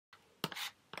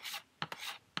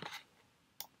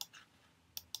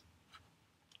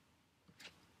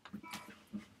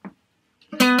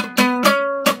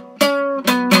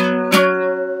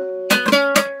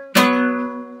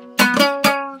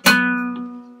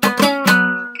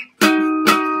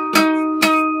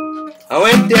I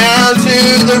went down to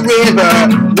the river,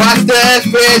 watched the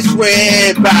fish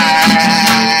swim by.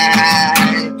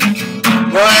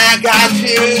 When I got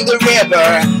to the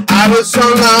river, I was so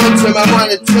lonesome I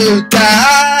wanted to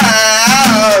die.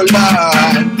 Oh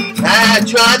Lord, I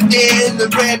jumped in the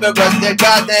river, but the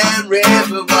goddamn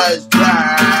river was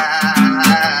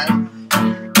dry.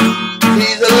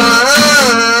 She's a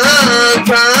long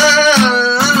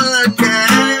time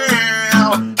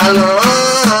now, I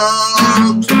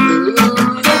long to lose.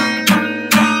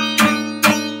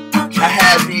 I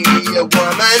had me a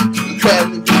woman who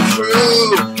couldn't be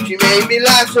true. She made me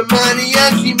lots of money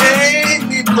and she made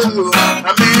me blue.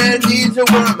 A man needs a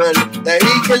woman that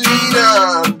he can lean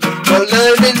on. But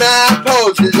learning my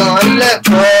poses on left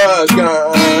her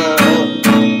gun.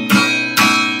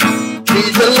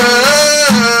 She's a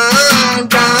long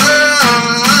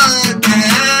gone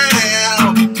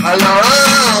now, I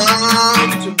long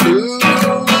to blue.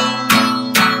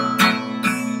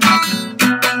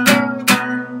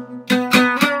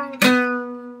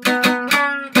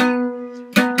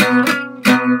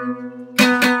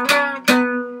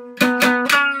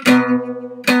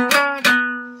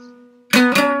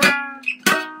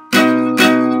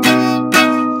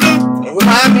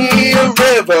 Find me a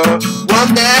river,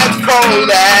 one that's cold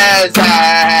as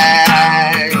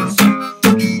ice.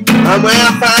 And when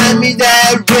I find me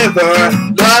that river,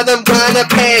 Lord, I'm gonna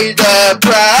pay the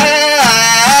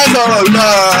price. Oh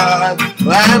Lord,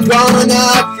 well, I'm going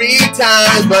up 3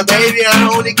 times, but baby, I'm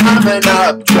only coming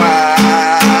up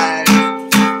twice.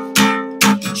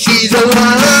 She's a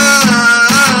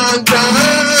long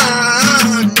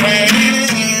gone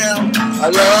now, a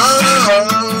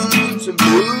long to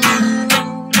blue.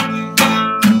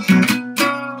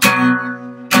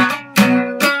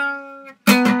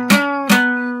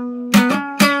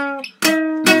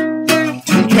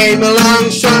 Came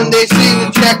along Sunday, she was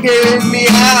checking me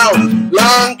out.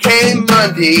 Long came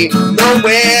Monday,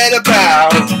 nowhere to bow.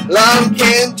 Long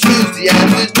came Tuesday,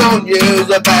 and there's no news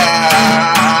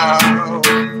about.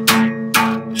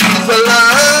 She's a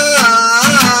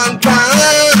long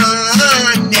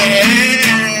gone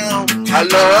now, I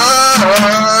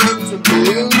long to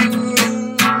blue.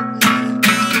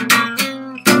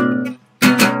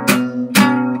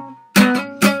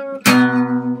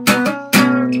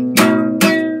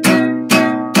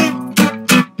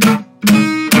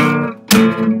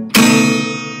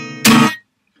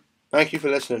 Thank you for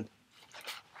listening.